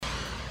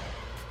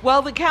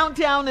Well, the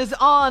countdown is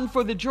on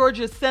for the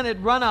Georgia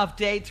Senate runoff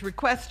dates.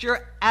 Request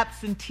your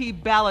absentee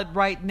ballot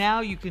right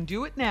now. You can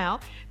do it now.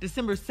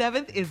 December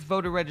 7th is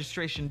voter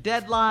registration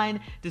deadline.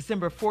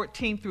 December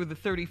 14th through the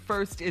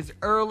 31st is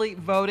early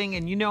voting.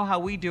 And you know how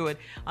we do it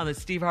on the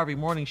Steve Harvey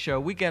Morning Show.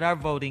 We get our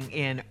voting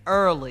in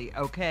early,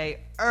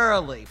 okay?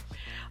 Early.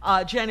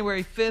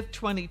 January 5th,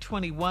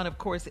 2021, of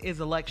course,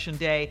 is Election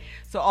Day.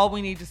 So all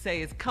we need to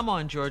say is, come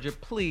on, Georgia,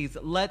 please,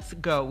 let's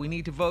go. We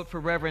need to vote for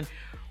Reverend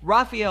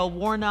Raphael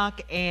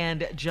Warnock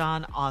and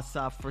Jon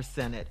Ossoff for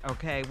Senate,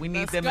 okay? We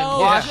need them in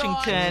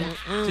Washington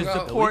to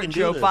support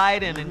Joe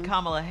Biden and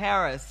Kamala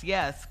Harris.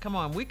 Yes, come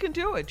on. We can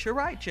do it. You're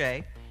right,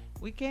 Jay.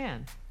 We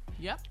can.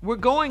 Yep. We're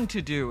going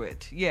to do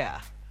it.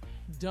 Yeah.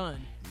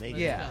 Done.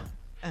 Yeah.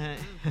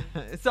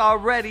 It's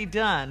already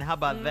done. How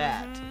about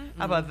that?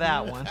 How about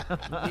that one?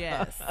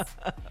 Yes.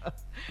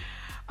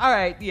 All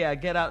right. Yeah.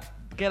 Get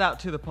out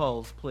to the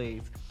polls,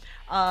 please.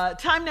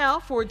 Time now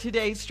for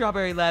today's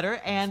Strawberry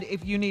Letter. And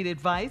if you need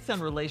advice on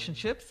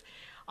relationships,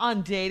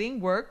 on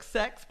dating, work,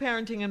 sex,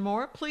 parenting, and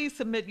more, please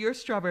submit your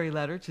Strawberry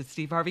Letter to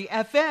Steve Harvey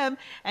FM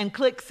and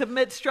click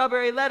Submit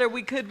Strawberry Letter.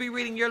 We could be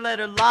reading your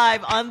letter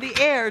live on the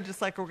air,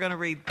 just like we're going to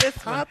read this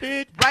one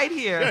right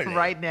here,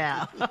 right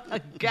now.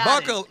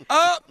 Buckle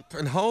up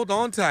and hold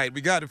on tight. We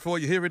got it for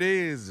you. Here it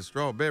is, the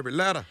Strawberry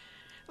Letter.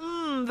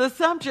 The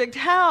subject,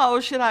 how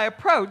should I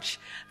approach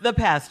the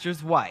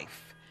pastor's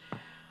wife?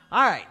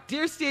 All right,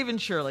 dear Steve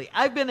and Shirley,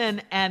 I've been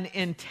in an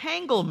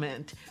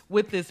entanglement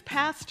with this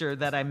pastor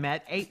that I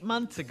met 8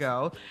 months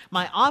ago.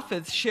 My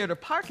office shared a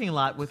parking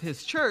lot with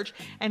his church,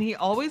 and he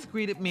always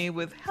greeted me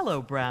with,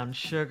 "Hello, brown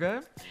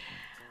sugar."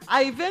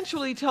 I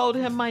eventually told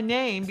him my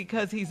name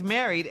because he's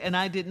married, and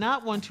I did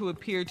not want to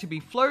appear to be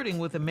flirting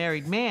with a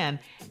married man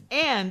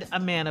and a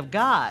man of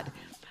God.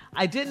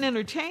 I didn't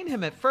entertain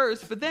him at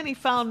first, but then he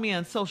found me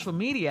on social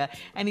media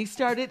and he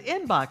started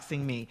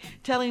inboxing me,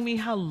 telling me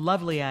how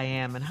lovely I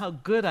am and how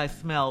good I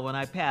smell when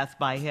I pass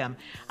by him.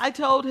 I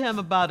told him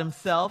about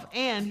himself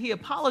and he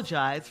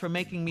apologized for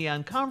making me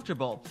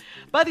uncomfortable,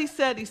 but he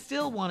said he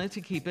still wanted to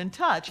keep in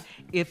touch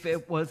if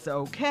it was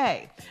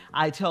okay.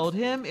 I told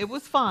him it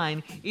was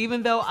fine,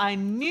 even though I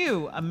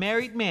knew a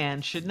married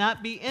man should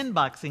not be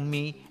inboxing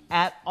me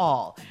at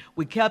all.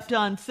 We kept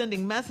on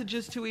sending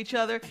messages to each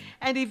other,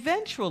 and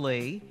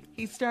eventually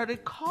he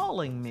started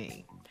calling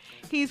me.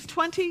 He's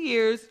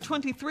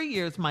 23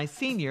 years my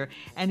senior,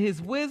 and his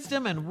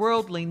wisdom and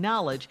worldly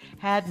knowledge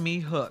had me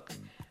hooked.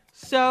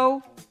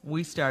 So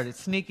we started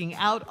sneaking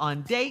out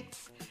on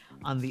dates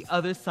on the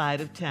other side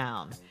of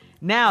town.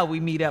 Now we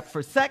meet up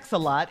for sex a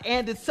lot,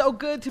 and it's so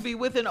good to be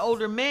with an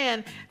older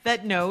man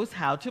that knows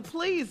how to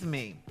please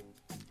me.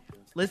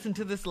 Listen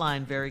to this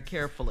line very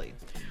carefully.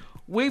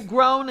 We've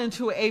grown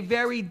into a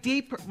very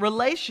deep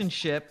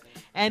relationship,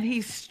 and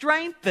he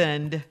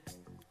strengthened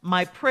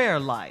my prayer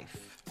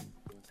life.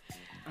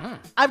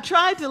 I've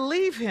tried to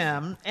leave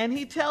him, and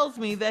he tells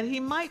me that he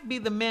might be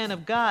the man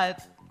of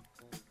God.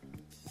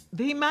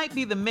 He might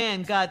be the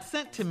man God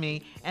sent to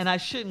me, and I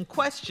shouldn't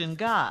question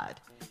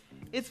God.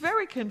 It's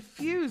very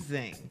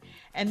confusing.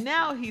 And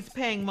now he's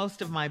paying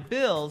most of my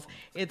bills.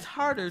 It's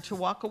harder to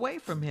walk away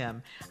from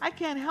him. I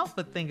can't help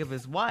but think of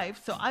his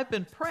wife, so I've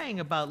been praying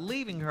about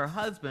leaving her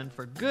husband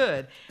for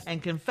good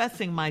and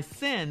confessing my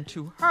sin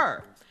to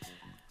her.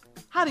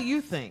 How do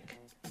you think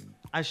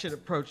I should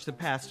approach the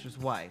pastor's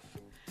wife?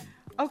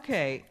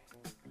 Okay,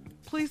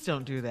 please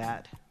don't do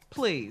that.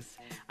 Please.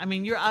 I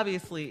mean, you're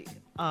obviously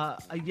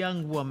a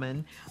young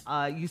woman.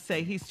 You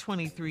say he's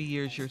 23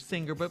 years your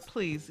singer, but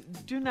please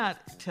do not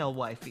tell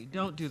wifey.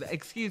 Don't do that.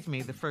 Excuse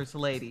me, the first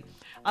lady.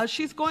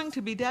 She's going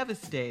to be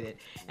devastated,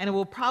 and it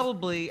will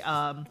probably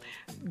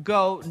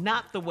go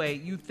not the way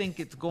you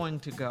think it's going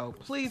to go.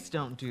 Please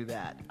don't do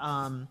that.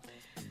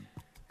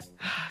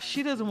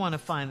 She doesn't want to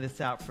find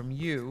this out from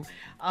you.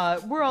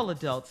 We're all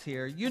adults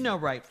here. You know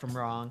right from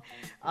wrong.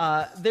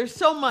 There's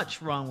so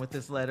much wrong with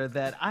this letter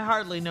that I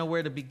hardly know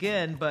where to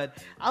begin,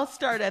 but I'll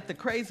start at the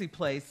crazy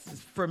place.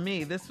 For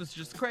me, this was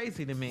just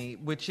crazy to me,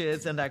 which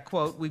is, and I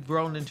quote, "We've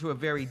grown into a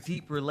very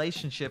deep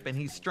relationship and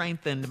he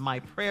strengthened my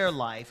prayer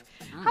life."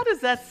 How does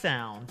that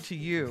sound to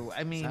you?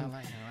 I mean, sound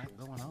like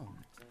a lot going on.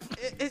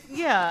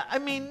 Yeah, I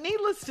mean,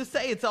 needless to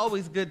say, it's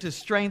always good to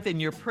strengthen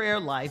your prayer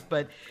life,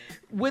 but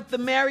with the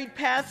married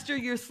pastor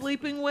you're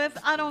sleeping with,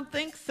 I don't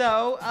think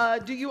so.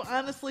 Do you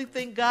honestly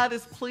think God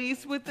is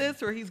pleased with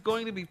this, or he's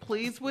going to be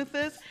pleased with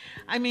this?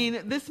 I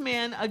mean, this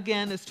man,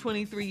 again, is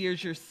 23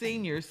 years your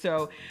senior,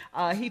 so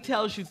he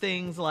tells you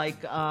things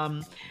like,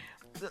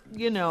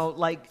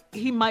 like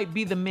he might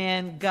be the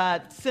man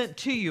God sent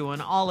to you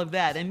and all of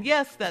that. And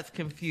yes, that's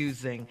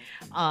confusing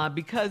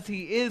because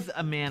he is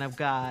a man of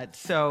God.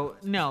 So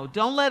no,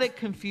 don't let it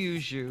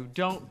confuse you.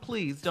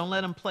 Please don't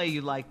let him play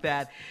you like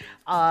that.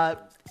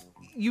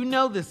 you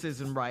know this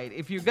isn't right.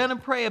 If you're going to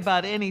pray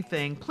about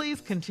anything,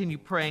 please continue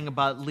praying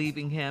about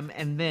leaving him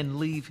and then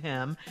leave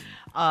him.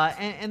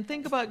 And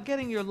think about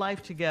getting your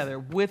life together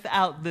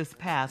without this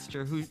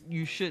pastor who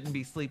you shouldn't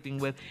be sleeping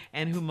with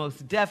and who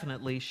most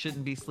definitely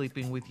shouldn't be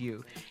sleeping with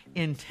you.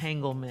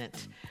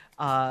 Entanglement.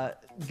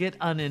 Get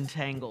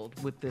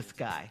unentangled with this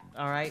guy.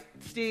 All right,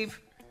 Steve?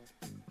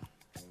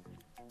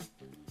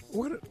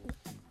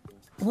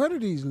 Where do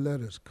these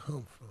letters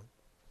come from?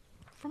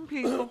 From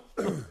people,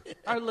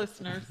 our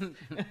listeners.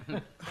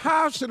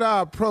 How should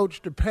I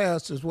approach the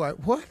pastor's wife?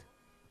 What?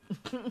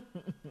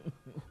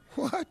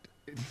 What?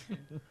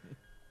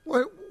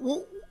 What?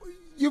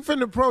 You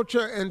finna approach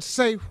her and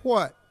say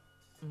what?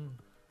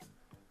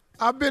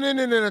 I've been in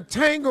an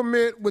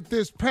entanglement with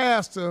this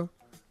pastor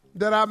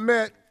that I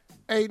met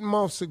 8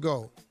 months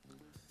ago.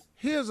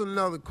 Here's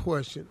another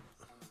question.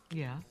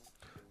 Yeah.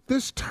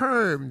 This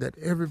term that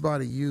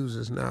everybody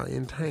uses now,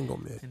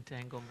 entanglement.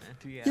 Entanglement,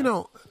 yeah. You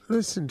know,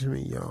 listen to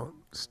me, y'all.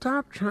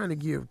 Stop trying to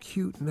give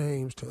cute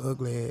names to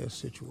ugly-ass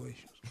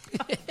situations.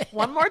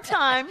 One more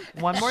time.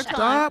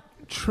 Stop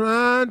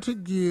trying to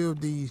give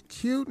these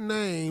cute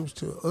names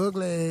to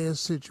ugly-ass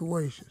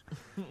situations.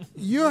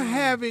 You're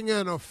having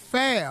an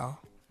affair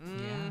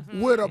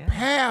with a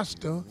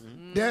pastor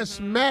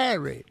that's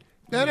married.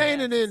 That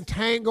ain't an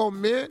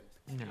entanglement.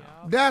 No.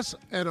 That's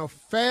an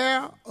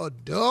affair,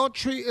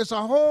 adultery. It's a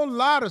whole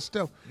lot of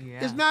stuff.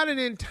 Yeah. It's not an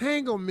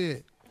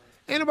entanglement.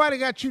 Anybody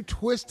got you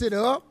twisted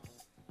up?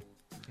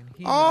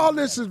 All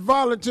this is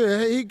volunteer.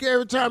 Hey,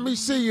 every time he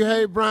see you,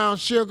 hey, brown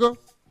sugar.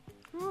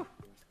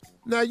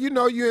 Now, you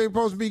know you ain't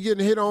supposed to be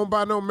getting hit on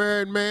by no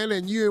married man,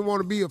 and you ain't want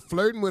to be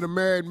flirting with a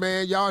married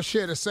man. Y'all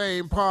share the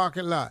same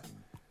parking lot.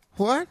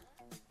 What?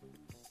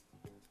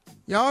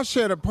 Y'all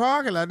share the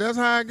parking lot. That's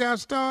how it got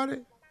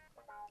started?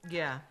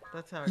 Yeah,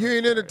 that's how it You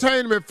ain't started.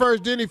 entertained him at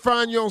first, then he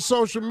find you on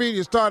social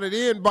media, started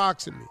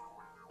inboxing me.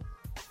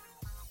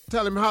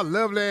 Tell him how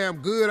lovely I am,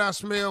 good I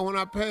smell when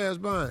I pass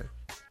by him.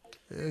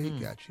 Yeah, he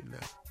got you now.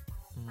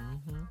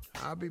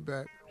 I'll be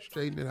back,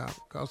 straighten it out,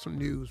 got some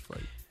news for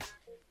you.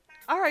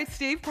 All right,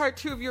 Steve, part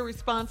 2 of your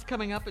response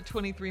coming up at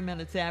 23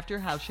 minutes after.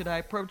 How should I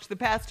approach the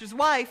pastor's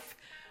wife?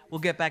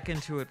 We'll get back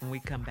into it when we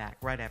come back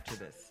right after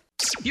this.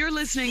 You're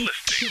listening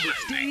to the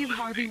Steve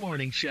Harvey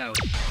Morning Show.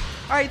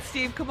 All right,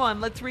 Steve, come on.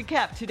 Let's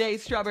recap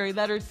today's Strawberry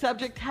Letters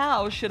subject.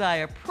 How should I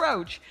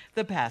approach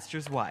the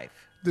pastor's wife?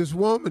 This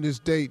woman is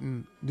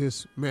dating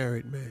this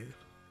married man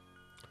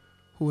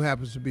who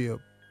happens to be a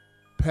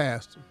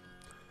pastor.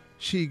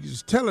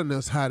 She's telling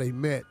us how they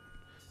met.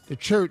 The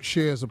church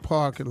shares a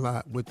parking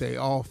lot with their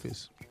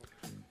office.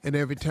 And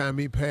every time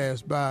he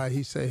passed by,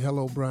 he say,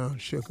 hello, brown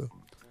sugar.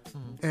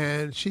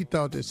 And she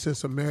thought that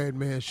since a married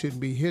man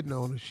shouldn't be hitting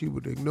on her, she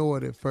would ignore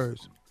it at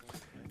first.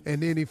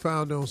 And then he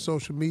found her on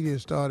social media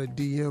and started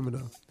DMing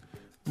her.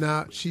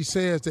 Now, she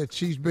says that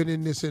she's been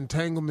in this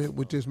entanglement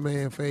with this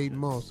man for 8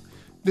 months.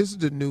 This is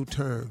the new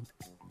term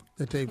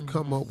that they've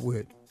come up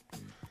with.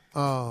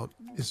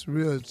 It's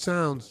real. It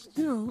sounds,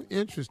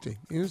 interesting.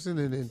 It's an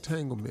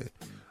entanglement.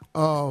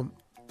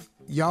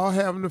 Y'all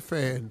have an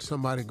affair and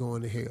somebody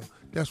going to hell.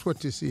 That's what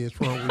this is.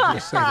 Why don't we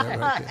just say that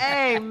right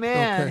there?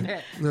 Amen.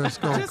 Okay. Let's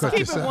go Just cut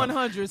keep this it out.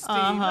 100, Steve.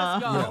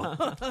 Let's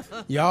go.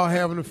 Yeah. Y'all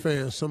have an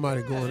affair and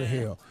somebody going to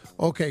hell.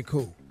 Okay,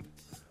 cool.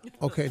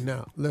 Okay,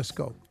 now, let's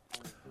go.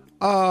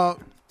 I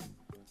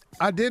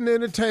didn't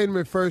entertain him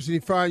at first, and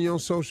he found you on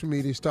social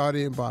media,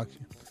 started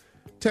inboxing,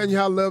 telling you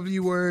how lovely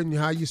you were and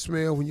how you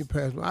smell when you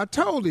pass by. I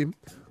told him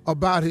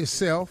about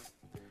himself,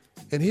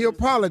 and he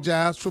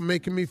apologized for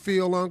making me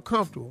feel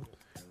uncomfortable.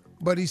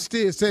 But he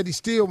still said he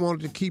still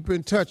wanted to keep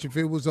in touch if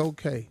it was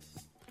okay.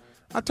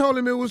 I told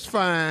him it was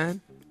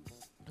fine.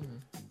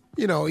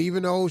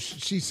 Even though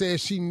she said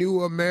she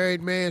knew a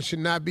married man should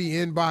not be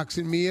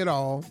inboxing me at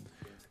all.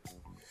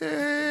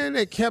 And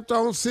they kept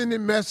on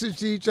sending messages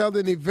to each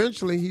other, and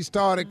eventually he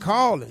started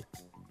calling.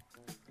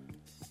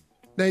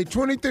 Now, he's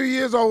 23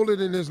 years older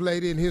than this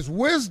lady, and his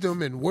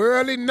wisdom and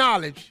worldly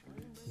knowledge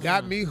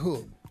got me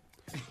hooked.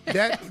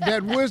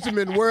 That wisdom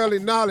and worldly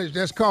knowledge,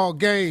 that's called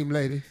game,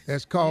 lady.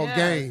 That's called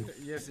game.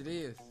 Yes, it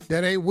is.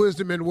 That ain't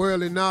wisdom and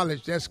worldly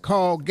knowledge. That's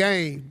called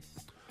game.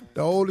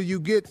 The older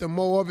you get, the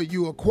more of it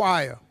you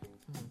acquire.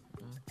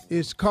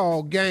 It's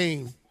called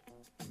game.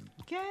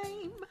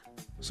 Game.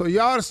 So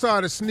y'all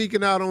started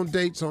sneaking out on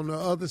dates on the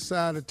other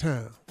side of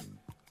town.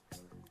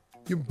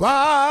 Your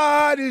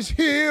body's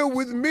here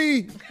with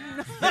me,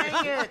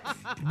 Dang it.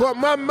 but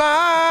my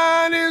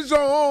mind is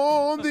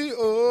on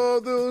the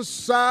other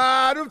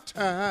side of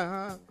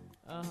town.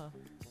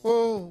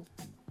 Oh,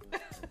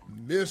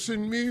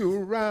 messing me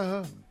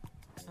around.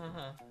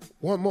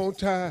 One more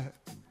time.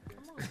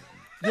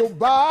 Your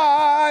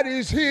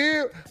body's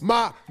here.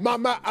 I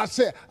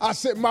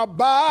said my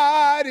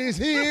body's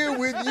here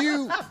with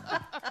you.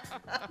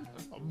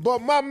 But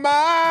my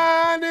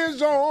mind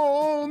is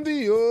on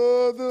the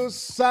other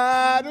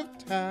side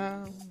of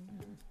town.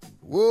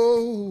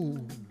 Whoa,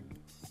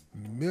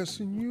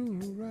 messing you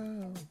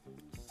around.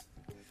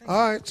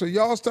 All right, so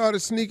y'all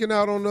started sneaking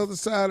out on the other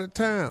side of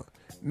town.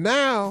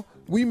 Now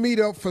we meet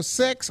up for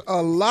sex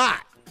a lot.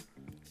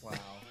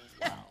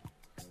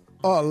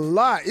 A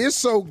lot. It's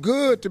so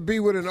good to be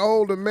with an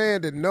older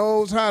man that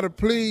knows how to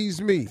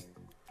please me.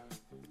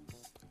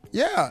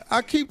 Yeah,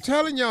 I keep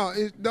telling y'all,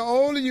 the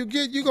older you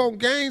get, you're going to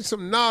gain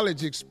some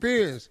knowledge,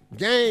 experience,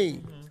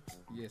 game.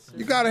 Yes, sir.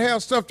 You got to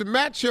have stuff to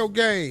match your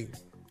game.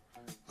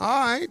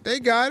 All right, they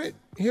got it.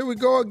 Here we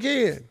go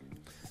again.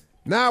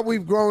 Now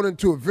we've grown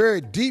into a very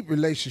deep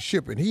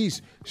relationship, and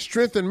he's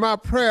strengthened my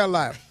prayer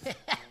life.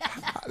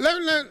 Let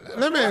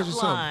me ask you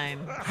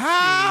something.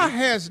 How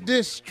has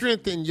this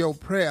strengthened your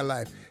prayer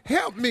life?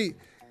 Help me.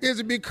 Is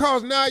it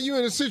because now you're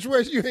in a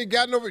situation you ain't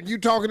got no, you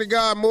talking to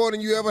God more than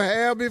you ever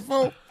have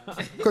before?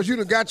 Because you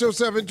done got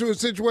yourself into a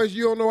situation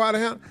you don't know how to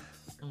handle?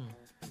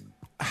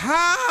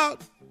 How?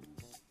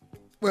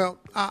 Well,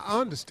 I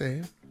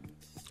understand.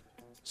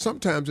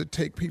 Sometimes it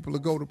takes people to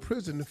go to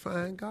prison to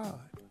find God.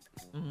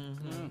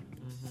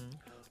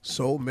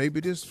 So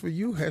maybe this for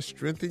you has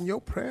strengthened your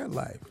prayer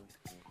life.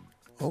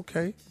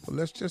 Okay, well,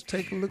 let's just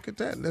take a look at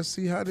that. Let's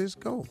see how this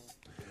goes.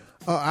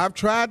 I've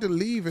tried to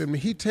leave him.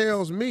 He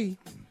tells me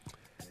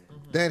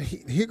that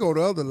here go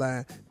the other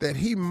line, that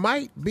he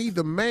might be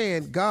the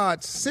man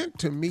God sent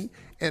to me,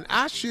 and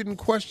I shouldn't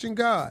question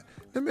God.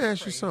 Let me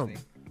ask you something.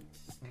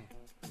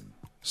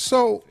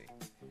 So,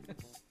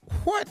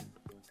 what?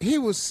 He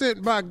was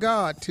sent by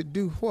God to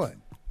do what?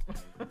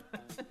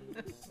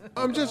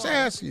 I'm just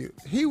asking you.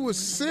 He was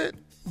sent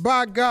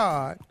by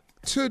God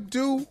to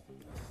do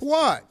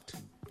what?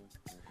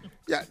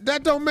 Yeah,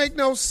 that don't make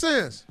no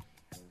sense.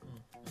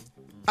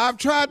 I've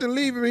tried to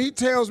leave him. He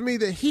tells me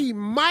that he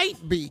might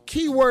be,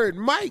 keyword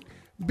might,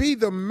 be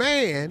the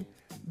man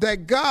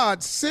that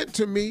God sent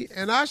to me,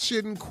 and I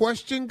shouldn't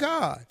question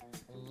God.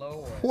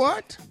 Lord.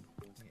 What?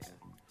 Yeah.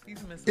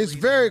 He's It's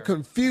very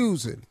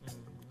confusing.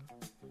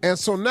 And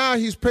so now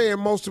he's paying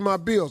most of my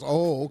bills.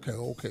 Oh,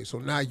 okay. So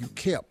now you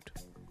kept.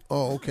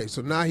 Oh, okay.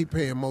 So now he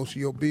paying most of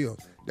your bills.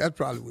 That's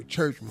probably with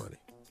church money.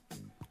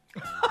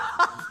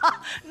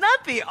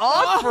 Not the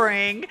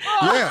offering.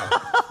 Yeah.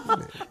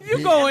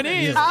 You going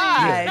in?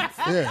 Tithes.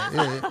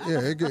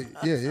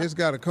 It's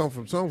got to come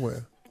from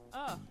somewhere.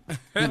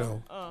 You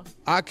know,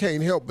 I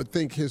can't help but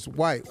think his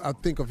wife. I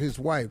think of his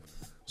wife.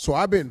 So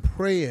I've been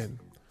praying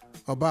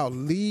about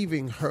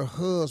leaving her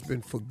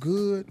husband for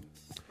good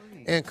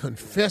and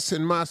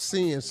confessing my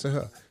sins to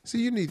her. See,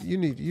 you need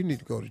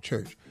to go to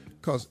church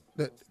because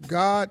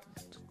God's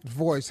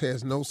voice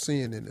has no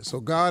sin in it. So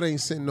God ain't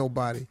sent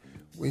nobody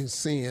in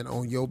sin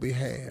on your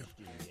behalf.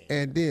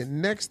 And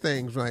then next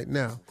things right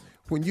now,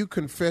 when you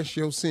confess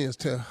your sins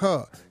to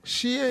her,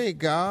 she ain't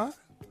God.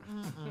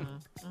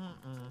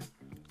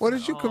 What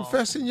is you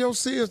confessing your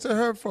sins to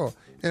her for?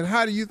 And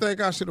how do you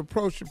think I should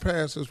approach the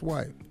pastor's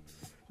wife?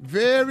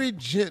 Very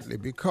gently,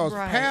 because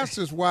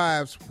pastors'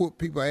 wives whoop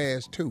people's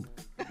ass too.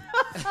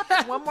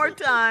 One more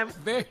time.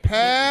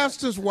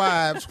 Pastors'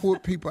 wives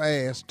whoop people's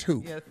ass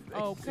too. Yes.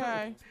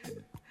 Okay.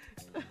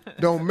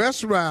 Don't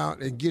mess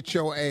around and get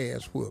your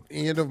ass whooped.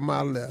 End of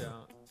my letter.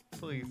 Don't.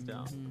 Please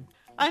don't.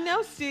 I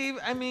know, Steve.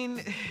 I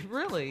mean,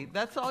 really,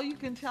 that's all you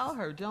can tell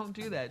her. Don't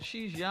do that.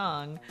 She's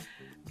young,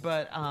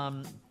 but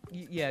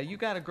yeah, you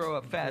got to grow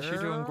up fast.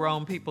 You're doing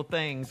grown people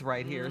things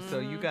right here, so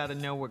you got to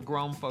know what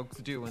grown folks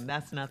do, and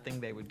that's nothing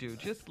they would do.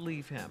 Just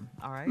leave him,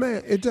 all right?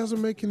 Man, it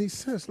doesn't make any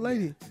sense.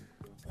 Lady,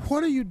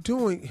 what are you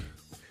doing?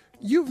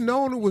 You've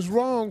known it was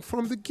wrong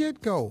from the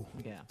get-go.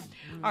 Yeah.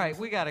 All right,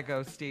 we got to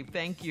go, Steve.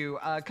 Thank you.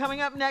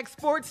 Coming up next,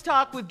 Sports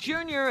Talk with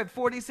Junior at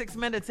 46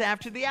 minutes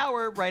after the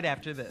hour, right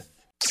after this.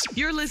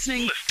 You're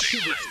listening to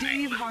the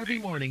Steve Harvey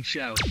Morning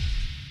Show.